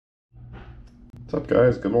What's up,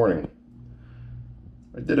 guys? Good morning.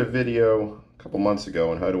 I did a video a couple months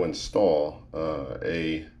ago on how to install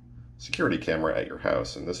a security camera at your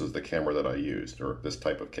house, and this is the camera that I used, or this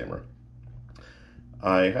type of camera.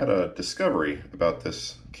 I had a discovery about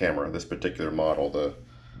this camera, this particular model, the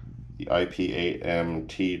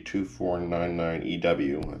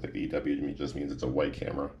IP8M-T2499EW. I think the EW just means it's a white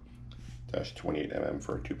camera, -28mm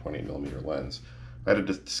for a 2.8mm lens. I had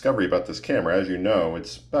a discovery about this camera. As you know,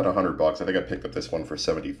 it's about $100. I think I picked up this one for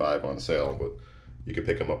 $75 on sale, but you can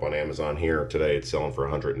pick them up on Amazon here. Today it's selling for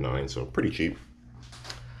 $109, so pretty cheap.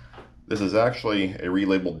 This is actually a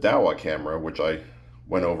relabeled Dahua camera, which I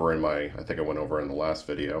went over in I think I went over in the last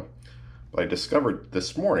video. But I discovered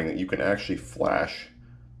this morning that you can actually flash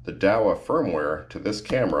the Dahua firmware to this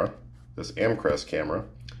camera, this Amcrest camera.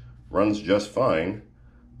 Runs just fine,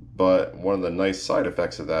 but one of the nice side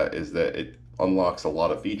effects of that is that it unlocks a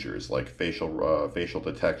lot of features like facial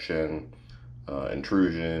detection,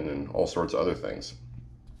 intrusion, and all sorts of other things.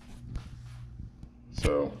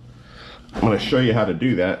 So I'm going to show you how to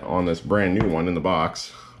do that on this brand new one in the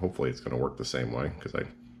box. Hopefully it's going to work the same way, because I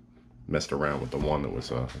messed around with the one that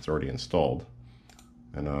was it's already installed.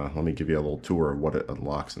 And let me give you a little tour of what it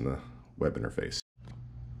unlocks in the web interface.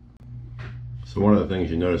 So one of the things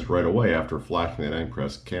you notice right away after flashing that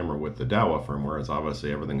Amcrest camera with the Dahua firmware is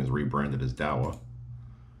obviously everything is rebranded as Dahua.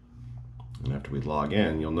 And after we log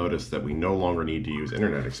in, you'll notice that we no longer need to use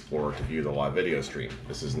Internet Explorer to view the live video stream.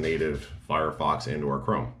 This is native Firefox and/or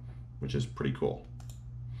Chrome, which is pretty cool.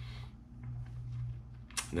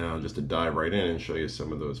 Now, just to dive right in and show you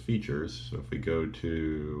some of those features. So if we go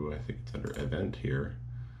to, I think it's under Event here.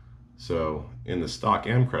 So in the stock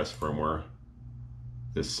Amcrest firmware,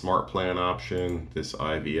 this smart plan option, this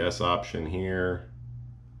IVS option here.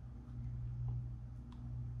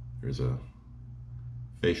 There's a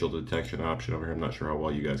facial detection option over here. I'm not sure how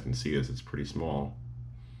well you guys can see this, it's pretty small.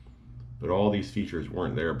 But all these features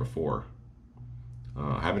weren't there before.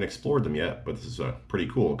 I haven't explored them yet, but this is pretty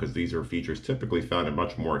cool because these are features typically found in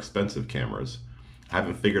much more expensive cameras. I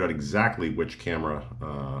haven't figured out exactly which camera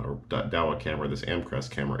or Dahua camera this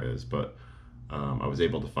Amcrest camera is, but I was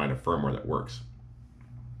able to find a firmware that works.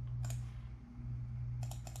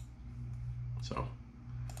 So,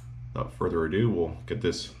 without further ado, we'll get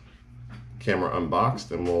this camera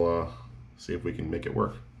unboxed and we'll see if we can make it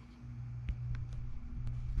work.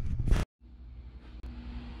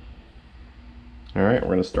 All right, we're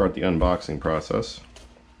going to start the unboxing process.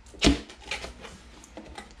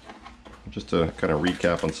 Just to kind of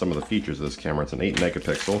recap on some of the features of this camera, it's an 8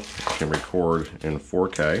 megapixel. It can record in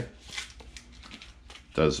 4K.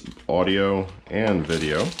 Does audio and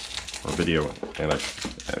video. Or video, and I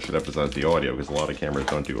should emphasize the audio because a lot of cameras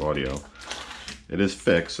don't do audio. It is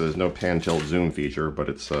fixed, so there's no pan tilt zoom feature, but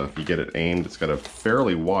it's if you get it aimed, it's got a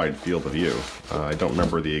fairly wide field of view. I don't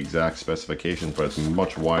remember the exact specifications, but it's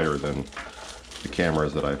much wider than the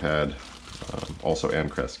cameras that I've had. Also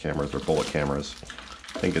Amcrest cameras or bullet cameras.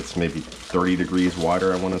 I think it's maybe 30 degrees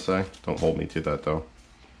wider, I want to say. Don't hold me to that though.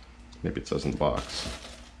 Maybe it says in the box.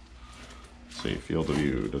 Let's see, field of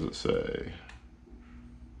view, does it say?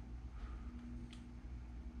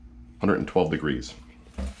 112 degrees.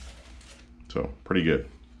 So pretty good.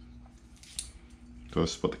 So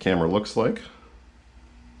this is what the camera looks like.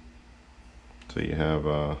 So you have,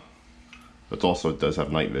 it does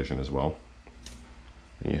have night vision as well.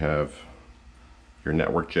 And you have your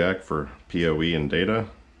network jack for PoE and data.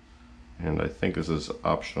 And I think this is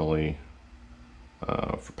optionally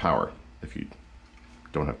for power if you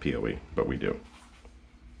don't have PoE, but we do.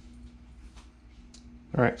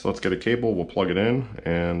 All right, so let's get a cable, we'll plug it in,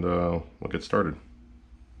 and we'll get started.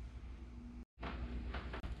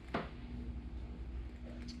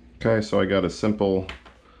 Okay, so I got a simple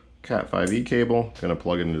Cat 5e cable, gonna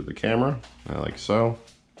plug it into the camera, like so.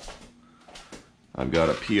 I've got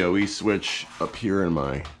a PoE switch up here in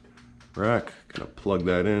my rack, gonna plug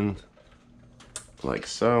that in, like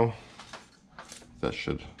so. That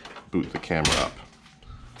should boot the camera up.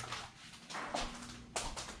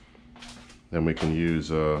 Then we can use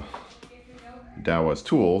Dahua's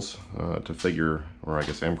tools to figure, or I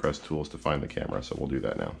guess Amcrest tools to find the camera, so we'll do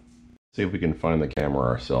that now. See if we can find the camera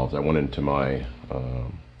ourselves. I went into my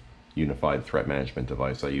unified threat management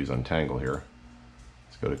device I use on Tangle here.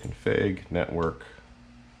 Let's go to config, network,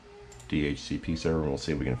 DHCP server, and we'll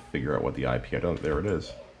see if we can figure out what the IP address, there it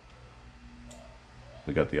is.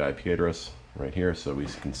 We got the IP address right here, so we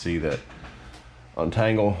can see that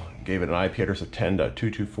Untangle gave it an IP address of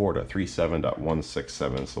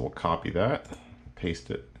 10.224.37.167, so we'll copy that,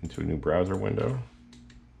 paste it into a new browser window.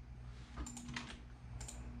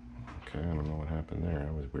 Okay, I don't know what happened there,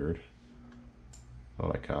 that was weird.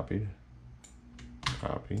 Thought I copied.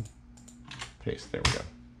 Copy, paste, there we go.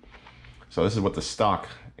 So this is what the stock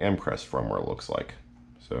Amcrest firmware looks like.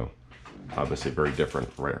 So obviously very different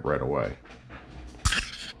right away.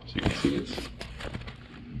 So you can see it's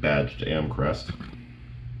badged Amcrest,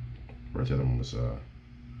 whereas the other one was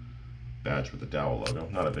badged with the Dahua logo.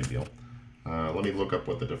 Not a big deal. Let me look up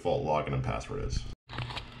what the default login and password is.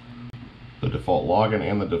 The default login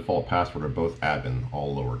and the default password are both admin,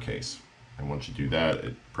 all lowercase. And once you do that,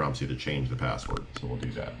 it prompts you to change the password. So we'll do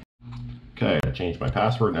that. Okay, I changed my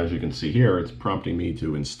password, and as you can see here, it's prompting me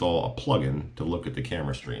to install a plugin to look at the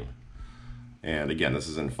camera stream. And again, this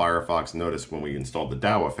is in Firefox. Notice when we installed the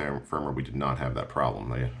Dahua firmware, we did not have that problem.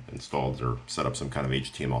 They installed or set up some kind of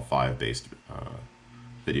HTML5 based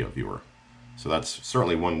video viewer. So that's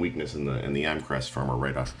certainly one weakness in the Amcrest firmware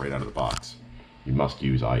right out of the box. You must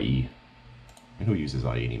use IE. And who uses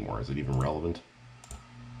IE anymore? Is it even relevant?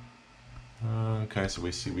 Okay, so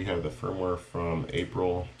we see we have the firmware from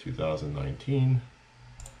April 2019.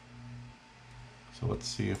 So let's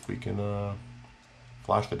see if we can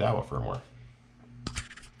flash the Dahua firmware.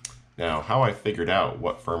 Now, how I figured out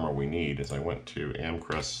what firmware we need is I went to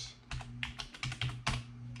Amcrest.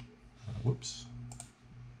 Whoops.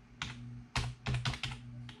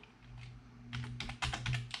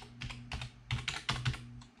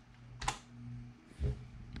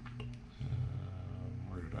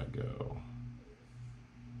 Where did I go?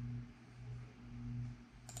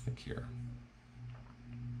 I think here.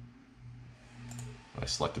 I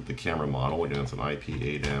selected the camera model. Again, it's an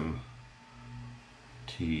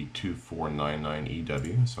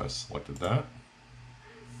IP8M-T2499EW, so I selected that.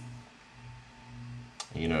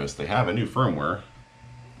 And you notice they have a new firmware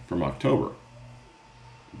from October,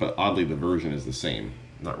 but oddly the version is the same.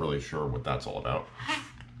 Not really sure what that's all about.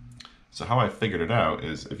 So how I figured it out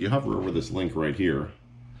is if you hover over this link right here,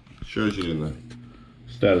 it shows you in the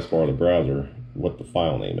status bar of the browser what the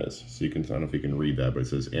file name is. So you can, I don't know if you can read that, but it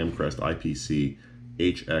says Amcrest IPC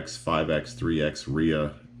HX5X3X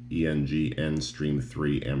RIA ENGN Stream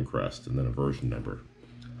 3 Amcrest, and then a version number.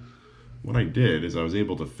 What I did is I was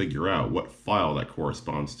able to figure out what file that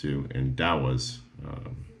corresponds to in Dahua's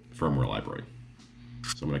firmware library.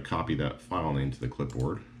 So I'm going to copy that file name to the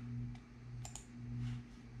clipboard.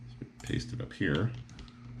 So paste it up here.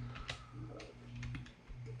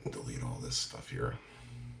 Delete all this stuff here.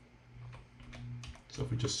 So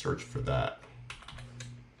if we just search for that,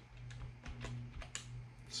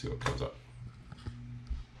 see what comes up.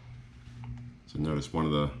 So notice one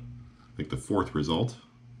of the, I think the fourth result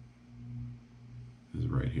is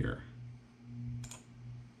right here.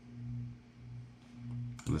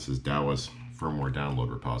 And this is Dahua's firmware download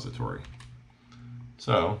repository.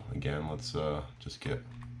 So again, let's just get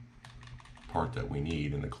the part that we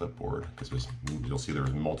need in the clipboard, because you'll see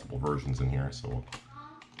there's multiple versions in here. So we'll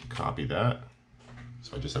copy that.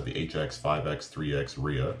 So I just have the HX5X3X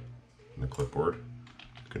RIA in the clipboard.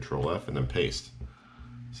 Control F and then paste.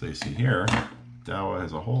 So you see here, Dahua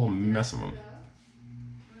has a whole mess of them.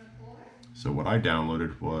 So what I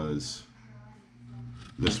downloaded was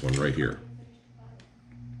this one right here,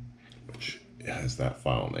 which has that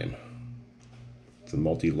file name. It's a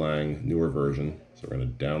multi-lang newer version, so we're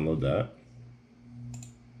going to download that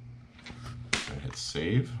and hit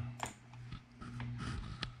save.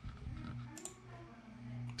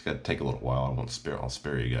 It's got to take a little while. I'll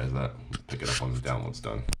spare you guys that. Pick it up when the download's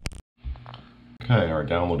done. Okay, our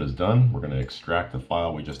download is done. We're going to extract the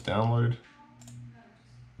file we just downloaded.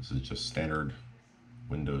 This is just standard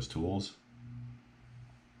Windows tools.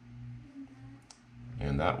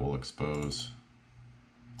 And that will expose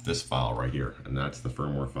this file right here. And that's the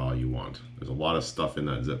firmware file you want. There's a lot of stuff in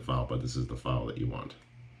that zip file, but this is the file that you want.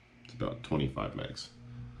 It's about 25 megs.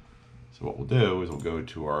 So what we'll do is we'll go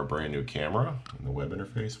to our brand new camera in the web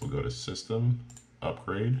interface. We'll go to System,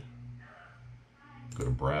 Upgrade, go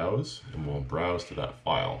to Browse, and we'll browse to that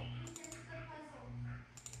file.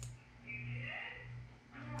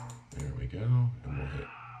 There we go, and we'll hit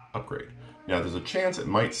Upgrade. Now there's a chance it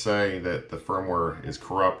might say that the firmware is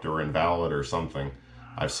corrupt or invalid or something.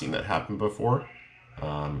 I've seen that happen before.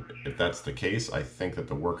 If that's the case, I think that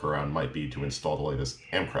the workaround might be to install the latest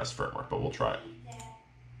Amcrest firmware, but we'll try it.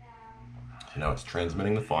 So now it's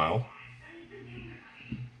transmitting the file.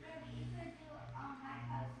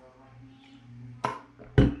 I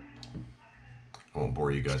won't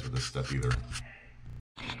bore you guys with this step either.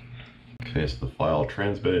 Okay, so the file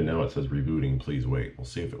transmitted, now it says rebooting, please wait. We'll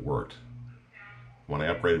see if it worked. When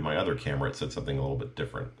I upgraded my other camera, it said something a little bit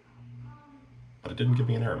different. But it didn't give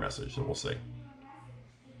me an error message, so we'll see.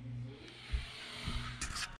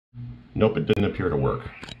 Nope, it didn't appear to work,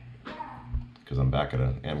 because I'm back at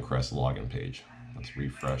an Amcrest login page. Let's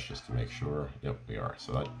refresh just to make sure. Yep, we are.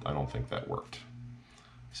 So I don't think that worked.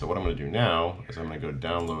 So what I'm going to do now is I'm going to go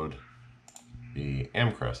download the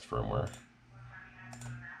Amcrest firmware.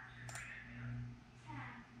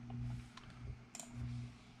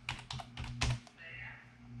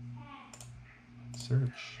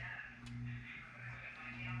 Search.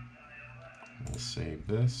 We'll save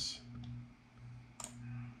this.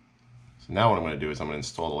 So now what I'm going to do is I'm going to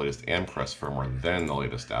install the latest Amcrest firmware, then the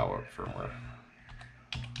latest Dahua firmware.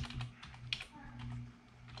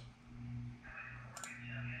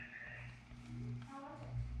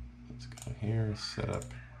 Let's go here, setup,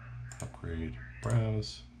 upgrade,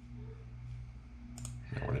 browse.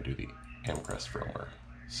 Now we're going to do the Amcrest firmware.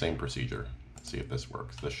 Same procedure. Let's see if this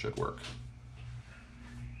works. This should work.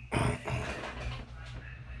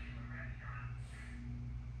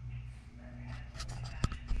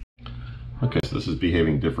 Okay, so this is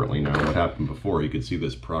behaving differently now. What happened before, you could see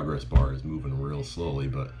this progress bar is moving real slowly,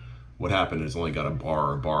 but what happened is only got a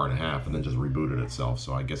bar and a half and then just rebooted itself.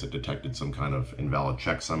 So I guess it detected some kind of invalid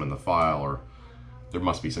checksum in the file, or there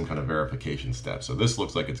must be some kind of verification step. So this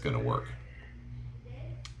looks like it's going to work.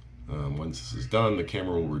 Once this is done, the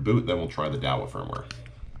camera will reboot, then we'll try the Dahua firmware.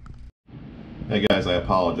 Hey guys, I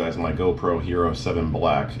apologize. My GoPro Hero 7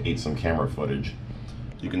 Black ate some camera footage.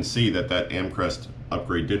 You can see that Amcrest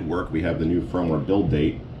upgrade did work. We have the new firmware build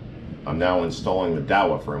date. I'm now installing the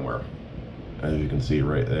Dahua firmware, as you can see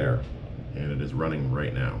right there, and it is running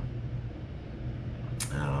right now.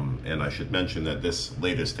 And I should mention that this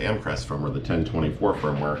latest Amcrest firmware, the 1024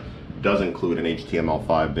 firmware, does include an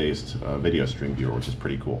HTML5 based video stream viewer, which is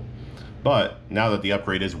pretty cool. But now that the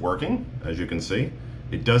upgrade is working, as you can see,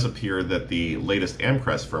 it does appear that the latest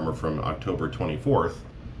Amcrest firmware from October 24th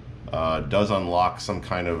does unlock some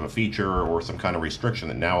kind of a feature or some kind of restriction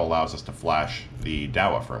that now allows us to flash the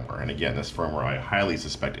Dahua firmware. And again, this firmware I highly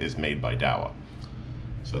suspect is made by Dahua.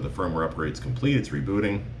 So the firmware upgrade's complete, it's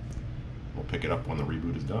rebooting. We'll pick it up when the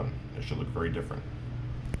reboot is done. It should look very different.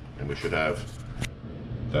 And we should have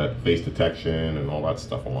that face detection and all that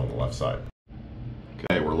stuff along the left side.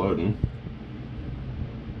 Okay, we're loading.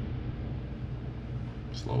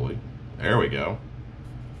 Slowly. There we go.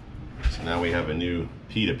 So now we have a new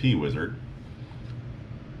P2P wizard.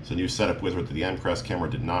 It's a new setup wizard that the Amcrest camera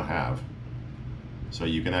did not have. So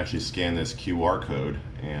you can actually scan this QR code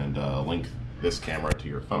and link this camera to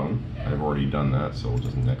your phone. I've already done that, so we'll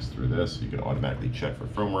just next through this. You can automatically check for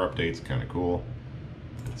firmware updates, kind of cool.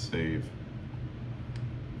 Hit save.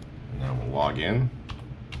 And now we'll log in.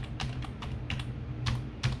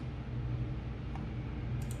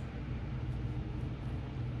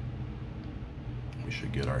 We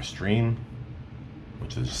should get our stream,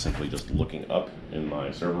 which is simply just looking up in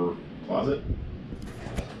my server closet.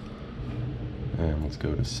 And let's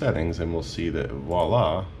go to settings and we'll see that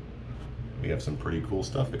voila, we have some pretty cool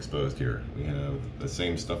stuff exposed here. We have the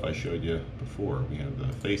same stuff I showed you before. We have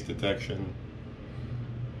the face detection,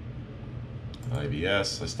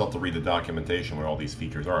 IBS. I still have to read the documentation where all these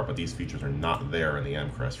features are, but these features are not there in the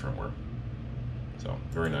Amcrest firmware. So,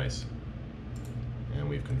 very nice. And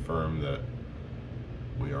we've confirmed that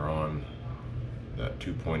we are on that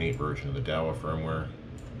 2.8 version of the Dahua firmware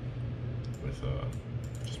with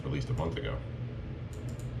just released a month ago.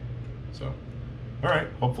 So, all right,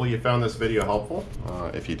 hopefully you found this video helpful.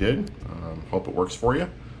 If you did, hope it works for you.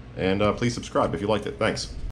 And please subscribe if you liked it. Thanks.